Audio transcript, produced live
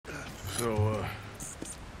So,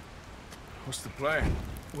 what's the plan?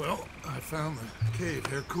 Well, I found the cave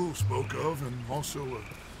Hercule spoke of, and also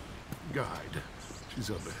a guide. She's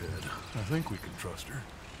up ahead. I think we can trust her.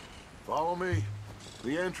 Follow me.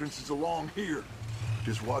 The entrance is along here.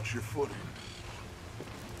 Just watch your footing.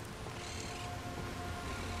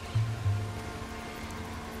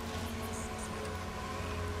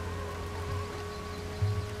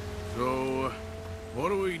 So, what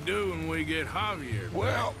do we do when we get Javier back?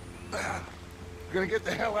 Well, we're gonna get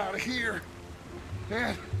the hell out of here.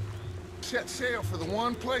 And set sail for the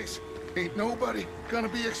one place. Ain't nobody gonna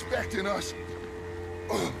be expecting us.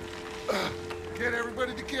 Get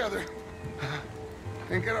everybody together.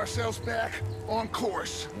 And get ourselves back on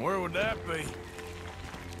course. Where would that be?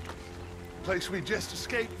 Place we just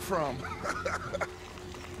escaped from.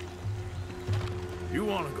 You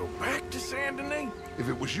want to go back to Saint Denis? If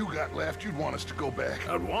it was you got left, you'd want us to go back.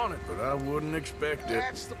 I'd want it, but I wouldn't expect it.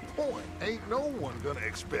 That's the point. Ain't no one gonna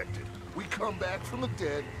expect it. We come back from the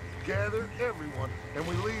dead, gather everyone, and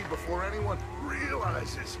we leave before anyone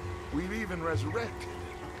realizes we've even resurrected.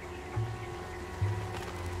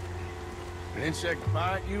 An insect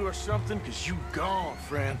bite you or something? Cause you gone,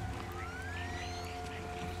 friend.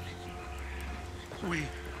 We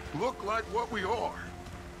look like what we are.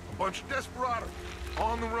 A bunch of desperados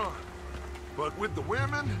on the run. But with the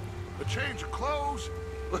women, a change of clothes,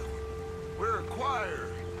 we're a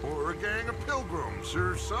choir or a gang of pilgrims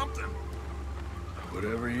or something.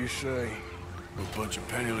 Whatever you say. A bunch of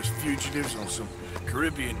penniless fugitives on some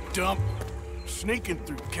Caribbean dump, sneaking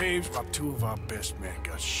through caves while two of our best men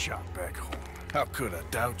got shot back home. How could I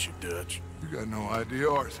doubt you, Dutch? You got no idea,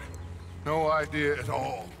 Arthur. No idea at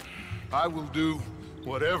all. I will do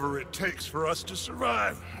whatever it takes for us to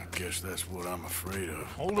survive. I guess that's what I'm afraid of.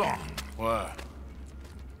 Hold on. Why?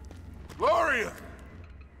 Gloria!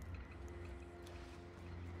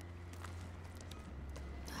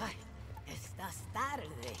 Ay, estás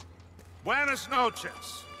tarde. Buenas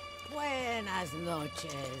noches. Buenas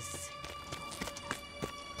noches.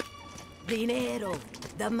 Dinero,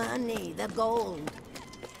 the money, the gold.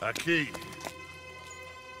 Aquí.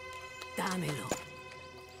 Dámelo.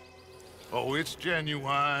 Oh, it's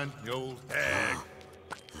genuine, you old hag.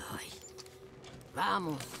 Ay.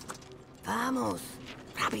 Vamos. Vamos.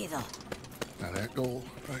 Rápido. Now that gold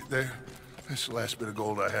right there, that's the last bit of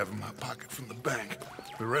gold I have in my pocket from the bank.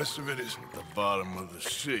 The rest of it is... At the bottom of the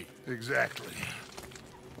sea. Exactly.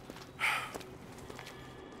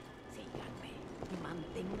 Síganme y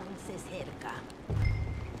manténganse cerca.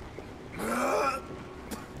 A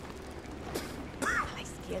la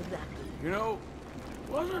izquierda. You know,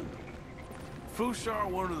 wasn't Fusar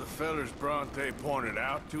one of the fellers Bronte pointed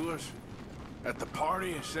out to us at the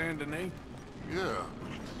party in Saint Denis? Yeah,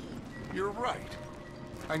 you're right.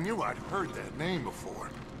 I knew I'd heard that name before.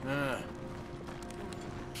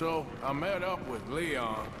 So, I met up with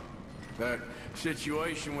Leon. That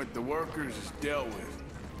situation with the workers is dealt with.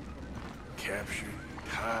 Captured,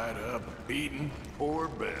 tied up, beaten. Poor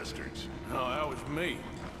bastards. No, that was me.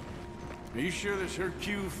 Are you sure this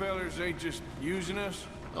Hercule fellers ain't just using us?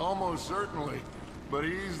 Almost certainly. But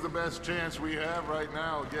he's the best chance we have right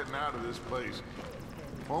now of getting out of this place.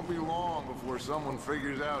 Won't be long before someone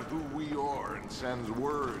figures out who we are and sends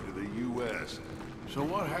word to the U.S. So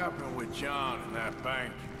what happened with John in that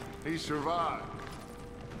bank? He survived.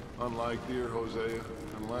 Unlike dear Hosea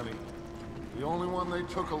and Lenny. The only one they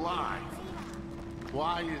took alive.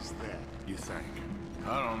 Why is that, you think?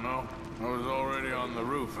 I don't know. I was already on the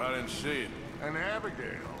roof. I didn't see it. And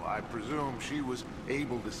Abigail, I presume she was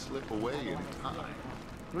able to slip away in time.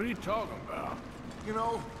 What are you talking about? You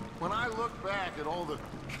know, when I look back at all the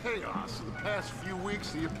chaos of the past few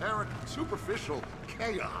weeks, the apparent superficial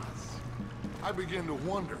chaos, I begin to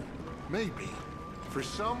wonder, maybe, for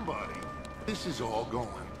somebody, this is all going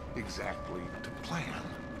exactly to plan.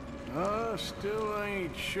 Still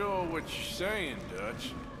ain't sure what you're saying,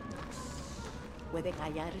 Dutch. Puede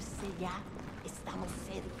callarse ya. Estamos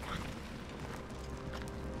cerca.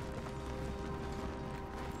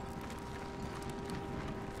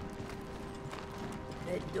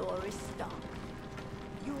 The door is stuck.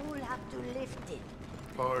 You'll have to lift it.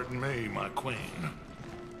 Pardon me, my queen.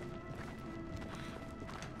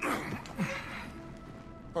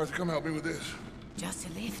 Arthur, come help me with this. Just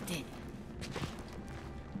lift it.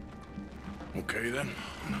 Okay, then.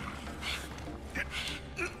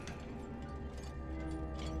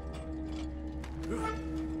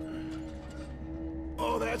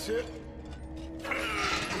 Oh, that's it.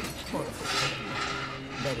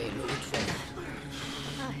 Very good, sir.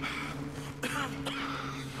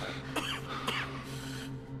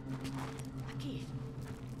 Aquí.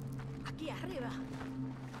 Aquí arriba.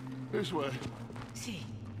 This way. See,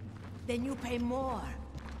 then you pay more.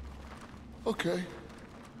 Okay,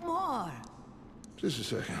 More. just a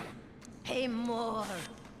second. Pay more.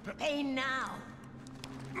 Pay now.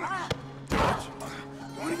 Ah!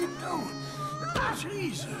 What are you doing?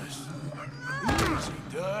 Jesus. Easy,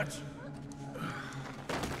 Dutch.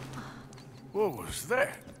 What was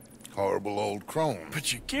that? Horrible old crone.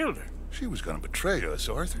 But you killed her. She was gonna betray us,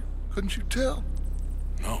 Arthur. Couldn't you tell?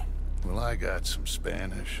 No. Well, I got some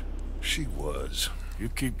Spanish. She was. You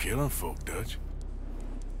keep killing folk, Dutch.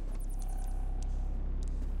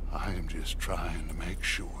 I am just trying to make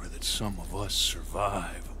sure that some of us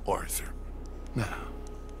survive, Arthur. Now,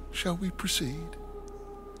 shall we proceed?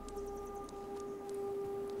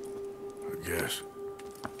 I guess.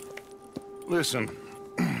 Listen,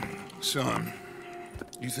 son,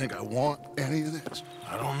 you think I want any of this?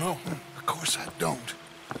 I don't know. Of course I don't.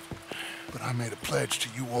 But I made a pledge to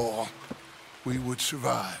you all. We would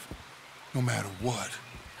survive, no matter what.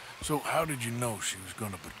 So how did you know she was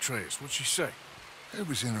gonna betray us? What'd she say? It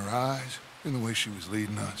was in her eyes, in the way she was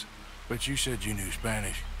leading us. But you said you knew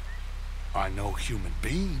Spanish. I know human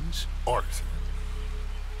beings, Arthur.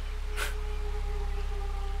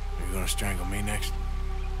 Are you gonna strangle me next?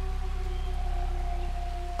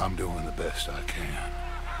 I'm doing the best I can.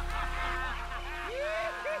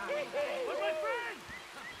 But my friend!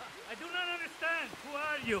 I do not understand. Who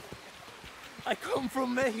are you? I come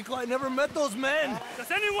from Mexico. I never met those men.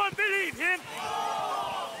 Does anyone believe him?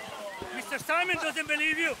 Mr. Simon doesn't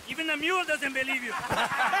believe you. Even the mule doesn't believe you.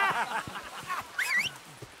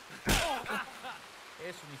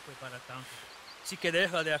 Eso ni fue para tanto. Sí que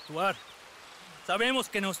deja de actuar. Sabemos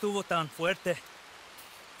que no estuvo tan fuerte.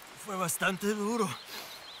 Fue bastante duro.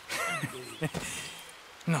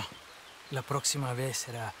 No, la próxima vez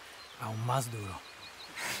será aún más duro.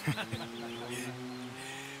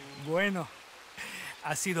 Bueno,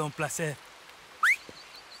 ha sido un placer.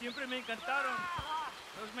 Siempre me encantaron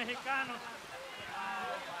los mexicanos.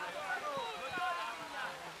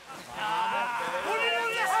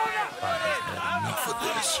 Enough of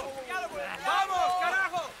this. ¡Vamos,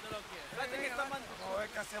 carajo! We're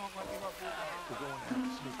going to have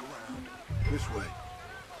to sneak around. This way.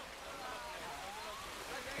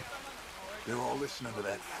 They're all listening to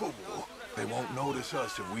that fool. They won't notice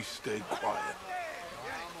us if we stay quiet.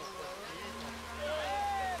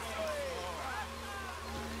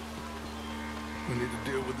 We need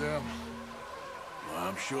to deal with them. Well,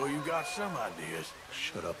 I'm sure you got some ideas.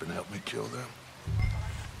 Shut up and help me kill them.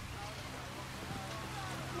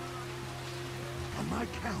 On my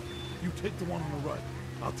count, you take the one on the right.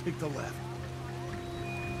 I'll take the left.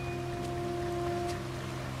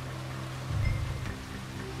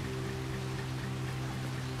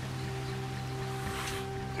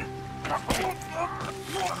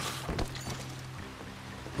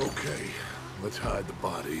 Okay, let's hide the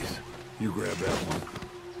bodies. You grab that one.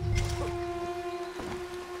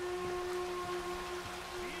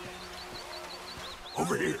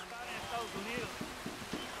 Over here.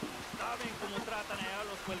 ¿Saben cómo tratan a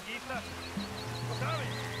los huelguistas?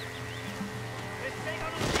 ¿Saben? ¡Les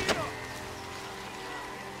pegan un tiro!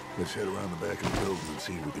 Let's head around the back of the building and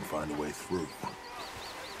see if we can find a way through.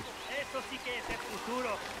 Eso sí que es el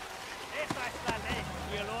futuro. Esa es la ley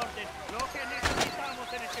y el orden. Lo que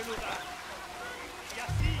necesitamos en este lugar. Y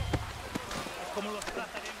así es como los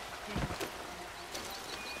trataremos aquí.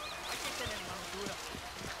 Aquí tenemos armadura.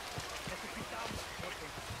 Necesitamos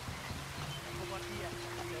orden. Cobardía,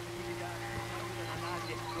 debilidad, no ayudan a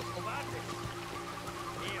nadie. Los cobardes.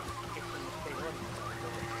 Ellos que son los peores.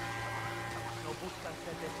 No buscan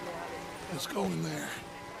ser desleales. Let's go in there.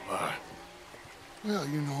 Why? Well,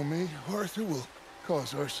 you know me. Arthur will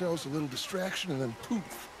cause ourselves a little distraction and then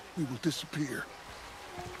poof, we will disappear.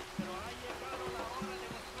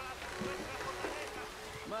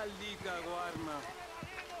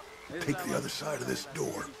 Take the other side of this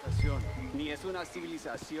door. Ni es una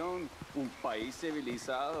civilización, un país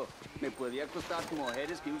civilizado. Me podía costar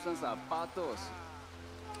mujeres que usan zapatos.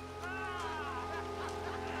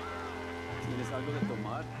 ¿Tienes algo de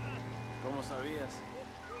tomar? ¿Cómo sabías?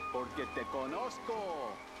 Porque te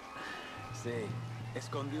conozco. Sí,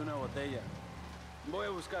 escondí una botella. Voy a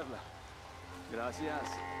buscarla. Gracias.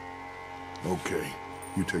 Okay,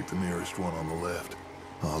 you take the nearest one on the left.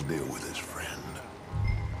 I'll deal with his friend.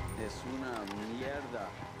 Es una mierda.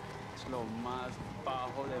 Es lo más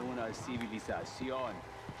bajo de una civilización.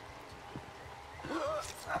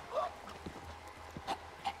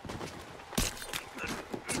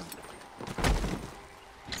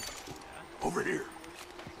 Over here.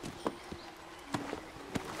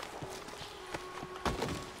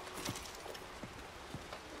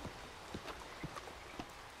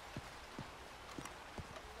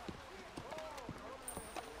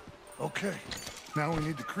 Okay, now we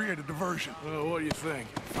need to create a diversion. Well, what do you think?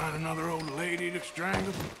 Find another old lady to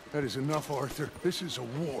strangle? That is enough, Arthur. This is a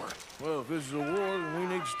war. Well, if this is a war, then we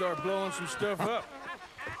need to start blowing some stuff up.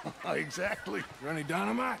 Exactly. Is there any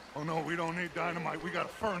dynamite? Oh, no, we don't need dynamite. We got a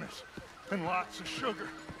furnace. And lots of sugar.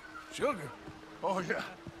 Sugar? Oh, yeah.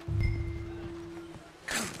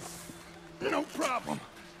 No problem.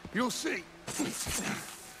 You'll see.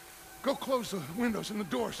 Go close the windows and the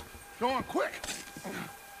doors. Go on, quick.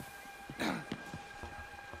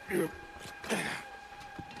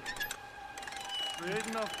 Create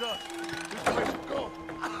enough dust. Which way should go?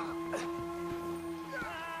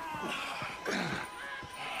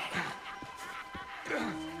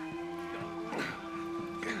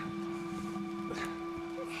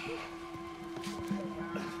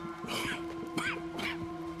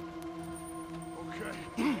 Okay.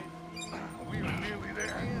 We are nearly there.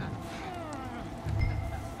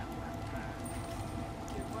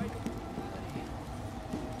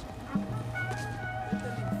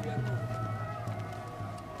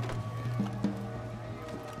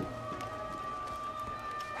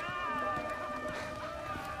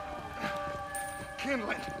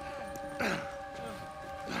 Kindling.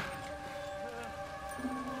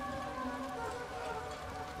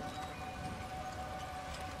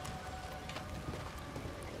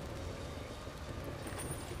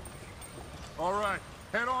 All right,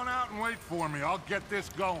 head on out and wait for me. I'll get this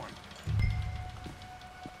going.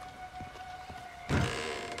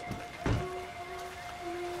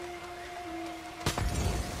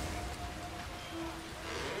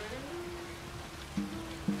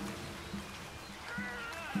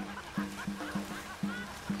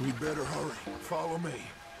 We better hurry. Follow me.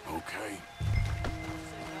 Okay.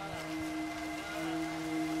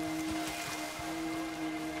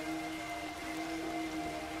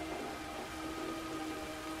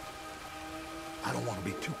 I don't want to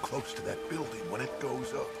be too close to that building when it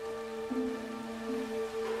goes up.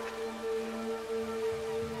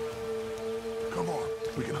 Come on,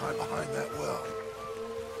 we can hide behind that well.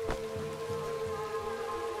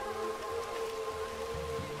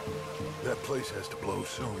 That place has to blow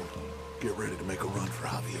soon. Get ready to make a run for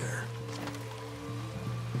Javier.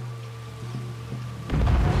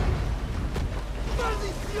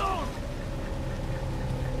 ¡Maldición!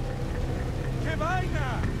 ¡Qué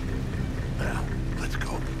vaina! Now, let's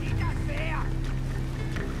go.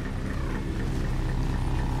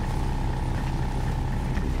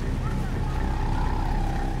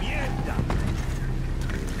 ¡Mierda!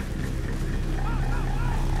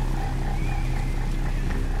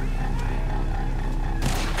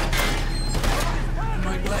 Am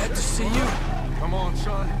I glad to see you? Come on,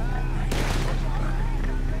 son.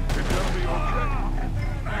 It's gonna be okay.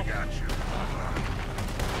 I got you.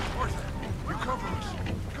 Arthur, you cover us.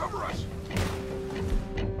 Cover us.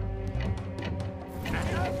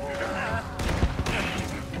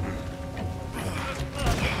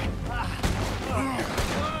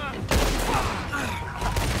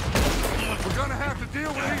 We're gonna have to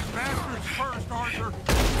deal with these bastards first, Arthur.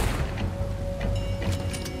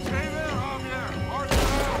 Stay there, Javier. Arthur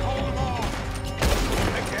and I'll hold them off.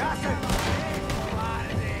 ¿Qué haces?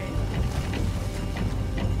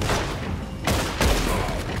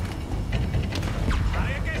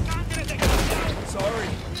 Sorry.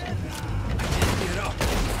 I didn't get up.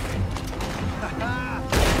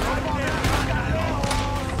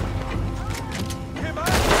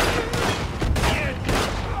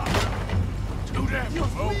 Too damn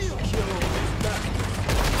close. Kill all these bastards.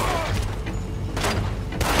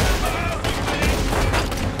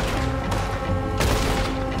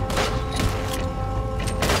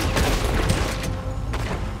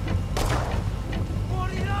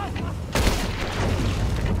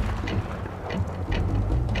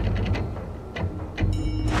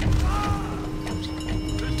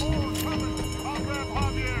 There's more coming. I'll grab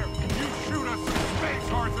Javier. You shoot us in space,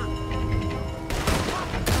 Arthur.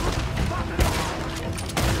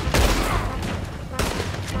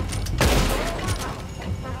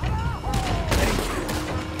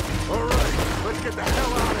 All right, let's get the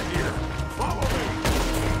hell out of here. Follow me.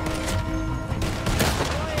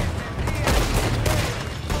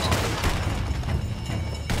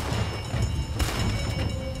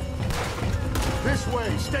 This way.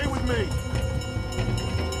 Stay with me.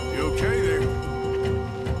 You okay there?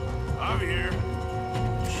 Javier.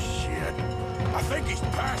 Shit. I think he's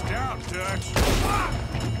passed out, Dutch.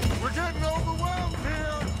 We're getting overwhelmed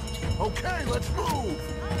here. Okay, let's move.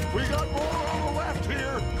 We got more on the left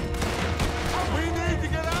here. We need to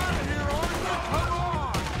get out of here, Arthur. Come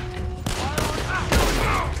on.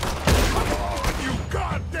 Come on, you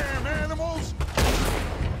goddamn animals.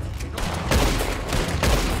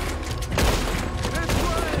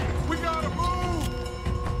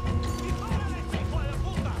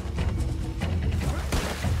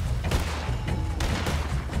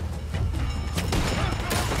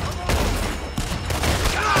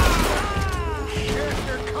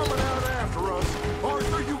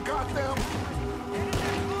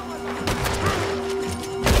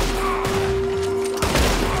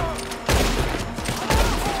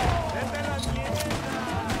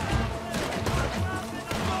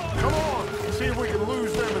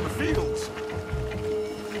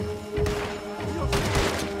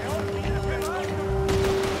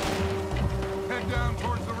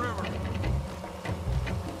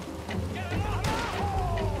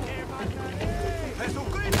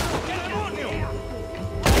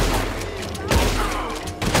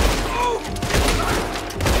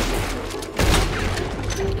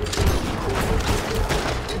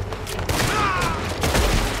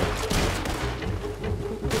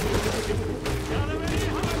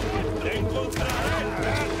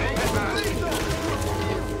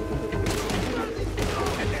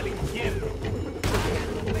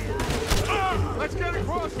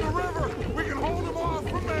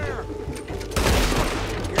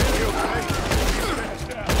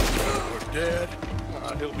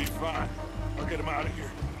 He'll be fine. I'll get him out of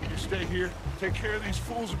here. You stay here, take care of these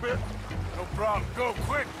fools a bit. No problem. Go,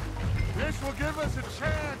 quick! This will give us a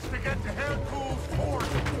chance to get to Hercule's fort.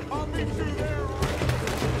 I'll meet you there.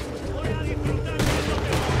 Voy a disfrutar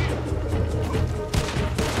viéndote morir.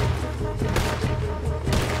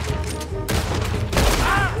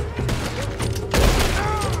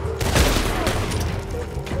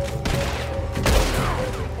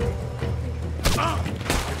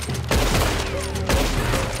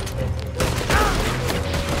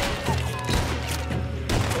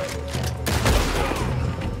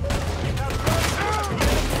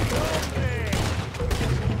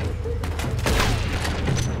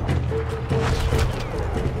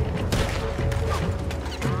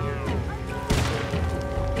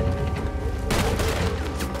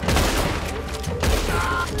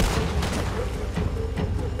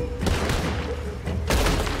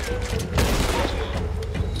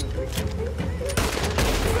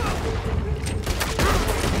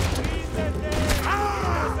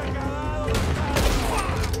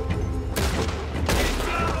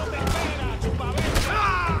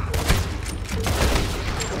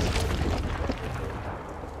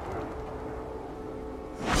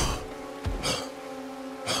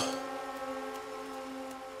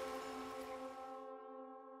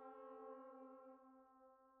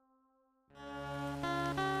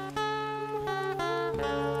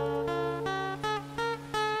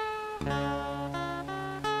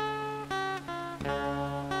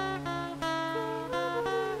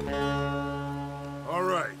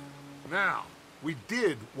 We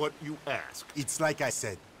did what you asked. It's like I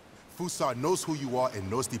said. Fussar knows who you are and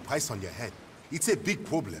knows the price on your head. It's a big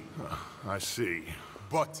problem. I see.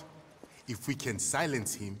 But if we can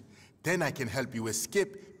silence him, then I can help you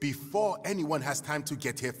escape before anyone has time to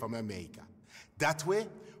get here from America. That way,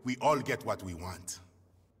 we all get what we want.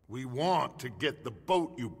 We want to get the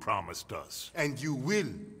boat you promised us. And you will.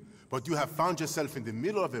 But you have found yourself in the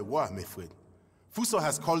middle of a war, my friend. Fussar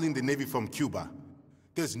has called in the Navy from Cuba.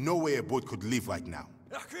 There's no way a boat could leave right now.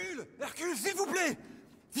 Hercule! Hercule, s'il vous plaît!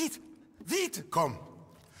 Vite! Vite! Come.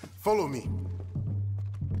 Follow me.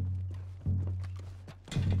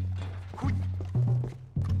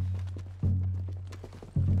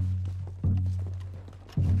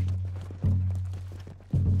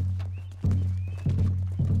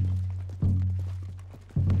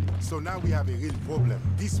 So now we have a real problem.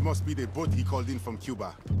 This must be the boat he called in from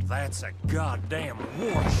Cuba. That's a goddamn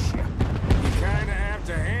warship. You kinda have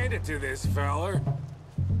to hand it to this feller.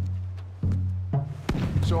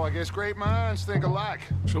 So I guess great minds think alike.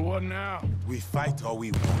 So what now? We fight or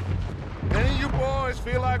we won. Any of you boys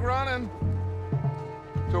feel like running?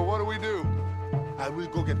 So what do we do? I will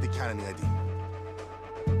go get the cannon ready.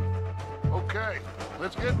 Okay,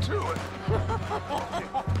 let's get to it.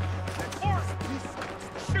 Horse!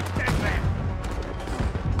 Shoot that man!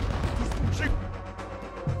 Shoot!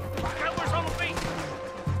 Keller's on the feet!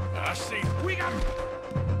 I see. We got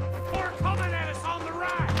more coming at us on the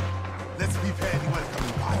right! Let's prepare the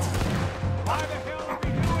welcoming party. Why the hell are we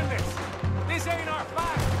doing this? This ain't our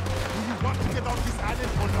fight. Do you want to get off this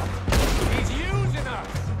island or not? He's using us.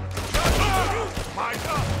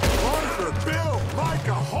 Micah! Arthur, Bill,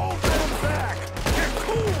 Micah, hold them back! Get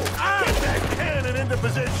cool! Get that cannon into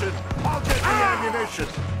position! I'll get the ammunition!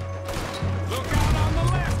 Look out on the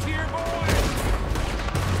left here, boys!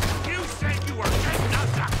 You said you were getting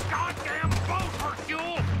us a goddamn boat,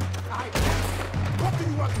 Hercule! What do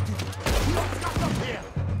you want to do? We don't stop up here!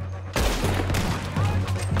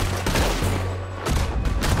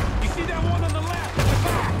 You see that one on the left in the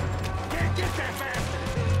back? Can't get that bastard.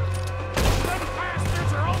 Them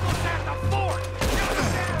bastards are almost at the fort! Shut them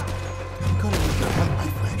down! I'm gonna need your help, my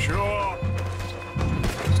friend. Sure.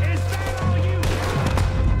 Is that all you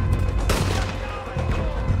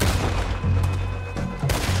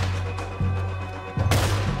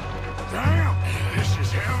Damn, this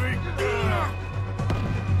is heavy.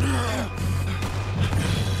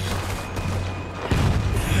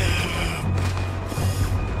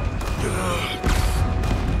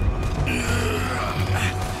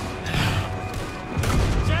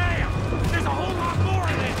 Damn! There's a whole lot more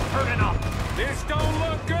of this turning up! This don't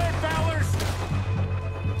look good, fellers.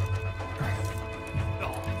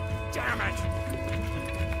 Oh, damn it!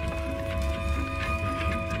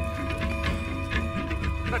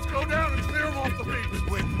 Let's go down and clear them off the beach!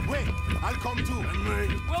 Wait, I'll come too. And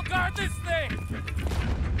me. We'll guard this thing.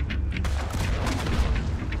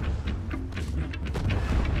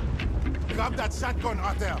 Grab that shotgun,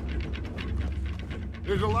 Arthur.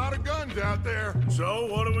 There's a lot of guns out there. So,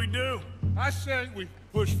 what do we do? I said we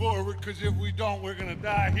push forward, because if we don't, we're gonna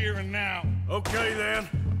die here and now. Okay, then.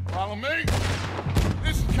 Follow me.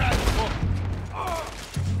 This is kind of fun.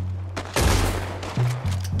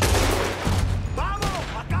 ¡Vamos!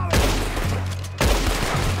 ¡Acabe!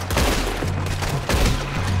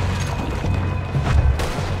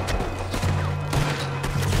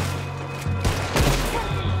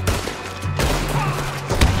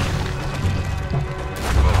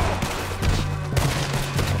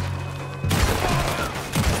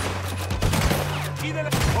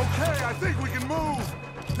 Okay, I think we can move.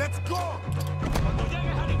 Let's go. Cuando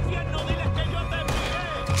llegues al infierno, diles que yo te envié.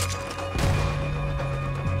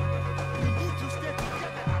 We need to stay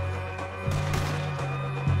together.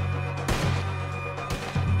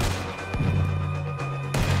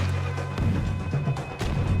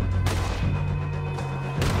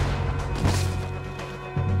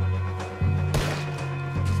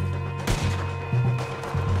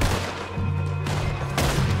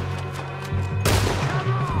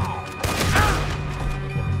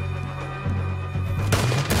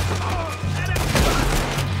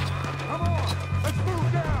 Come on, let's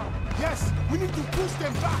move now. Yes, we need to push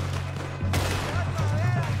them back.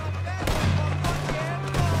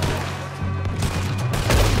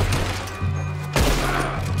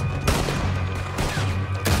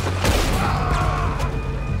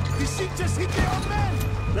 Did she just hit the old man?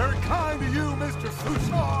 Very kind to you, Mr.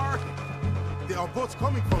 Fussar. They are boats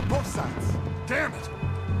coming from both sides. Damn it.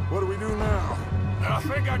 What do we do now? I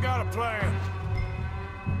think I got a plan.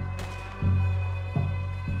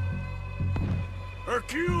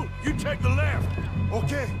 Hercule, you take the left.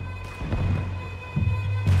 Okay.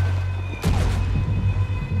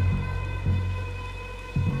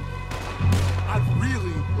 I'd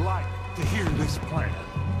really like to hear this plan.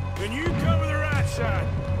 Then you cover the right side.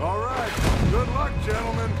 All right. Good luck,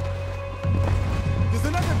 gentlemen. There's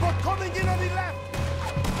another boat coming in on the left!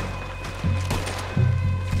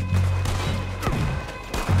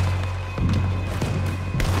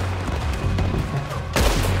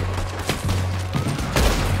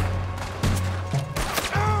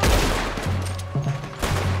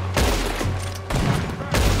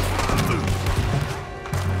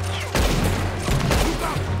 Look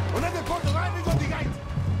out! Another boat arriving on the gate!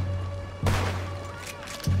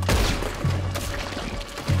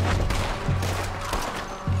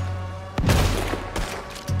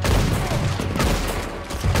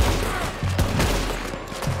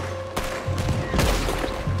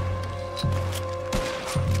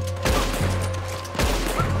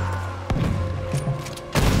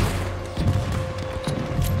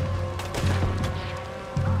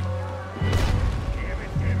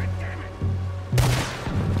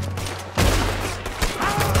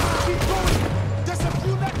 Keep going! There's a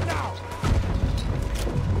few left now!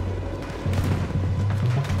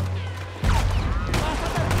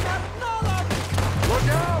 Look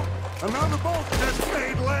out! Another boat just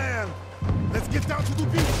made land! Let's get down to the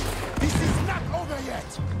beach! This is not over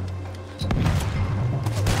yet!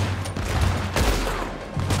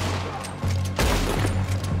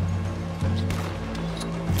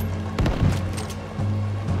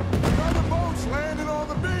 Another boat's landing on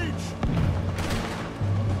the beach!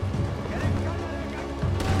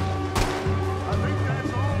 I think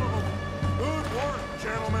that's all of them. Good work,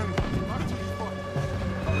 gentlemen.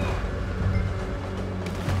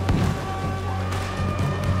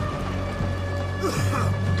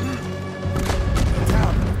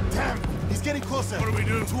 Damn! He's getting closer! What do we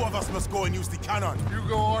do? Two of us must go and use the cannon. You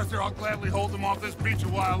go, Arthur. I'll gladly hold them off this beach a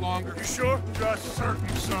while longer. You sure? Just certain,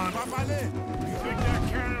 son. You think that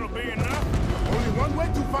cannon will be enough? Only one way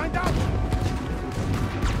to find out!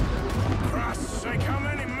 Christ's sake, how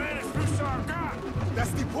many men has Fussar got?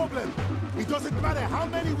 That's the problem! It doesn't matter how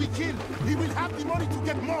many we kill, he will have the money to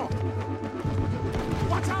get more!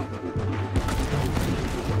 Watch out!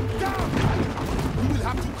 Down! We will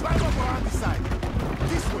have to climb up around the side.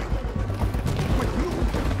 This way. Wait, look!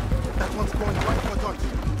 That one's going right for Dutch.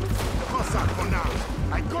 Cossack for now.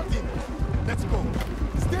 I got him! Let's go.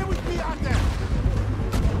 Stay with me out there!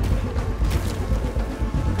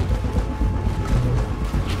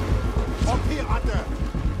 Up here, Arthur!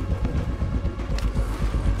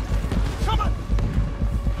 Come on!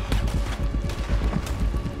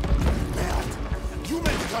 Bert, you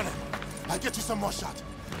make the cannon. I'll get you some more shot.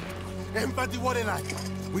 Aim for the water line.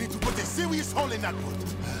 We need to put a serious hole in that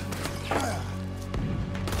boat.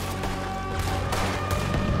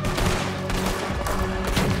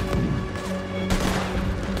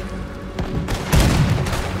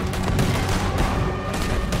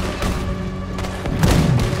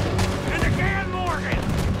 And again, Morgan!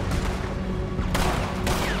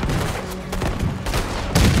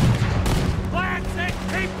 Lance it!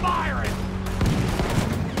 Keep firing!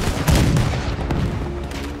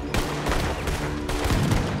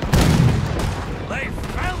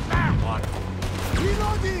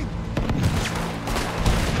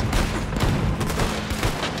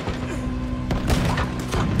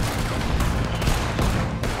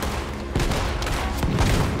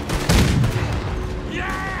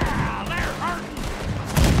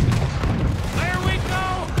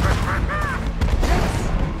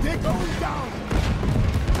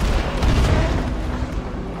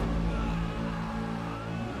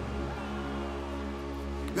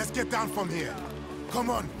 down from here. Come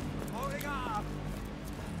on.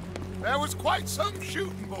 That was quite some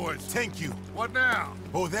shooting, boys. Thank you. What now?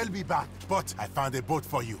 Oh, they'll be back. But I found a boat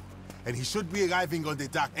for you. And he should be arriving on the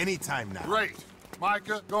dock any time now. Great.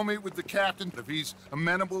 Micah, go meet with the captain. If he's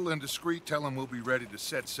amenable and discreet, tell him we'll be ready to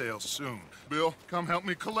set sail soon. Bill, come help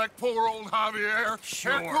me collect poor old Javier.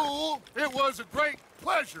 Sure. Hercule, it was a great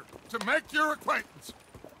pleasure to make your acquaintance.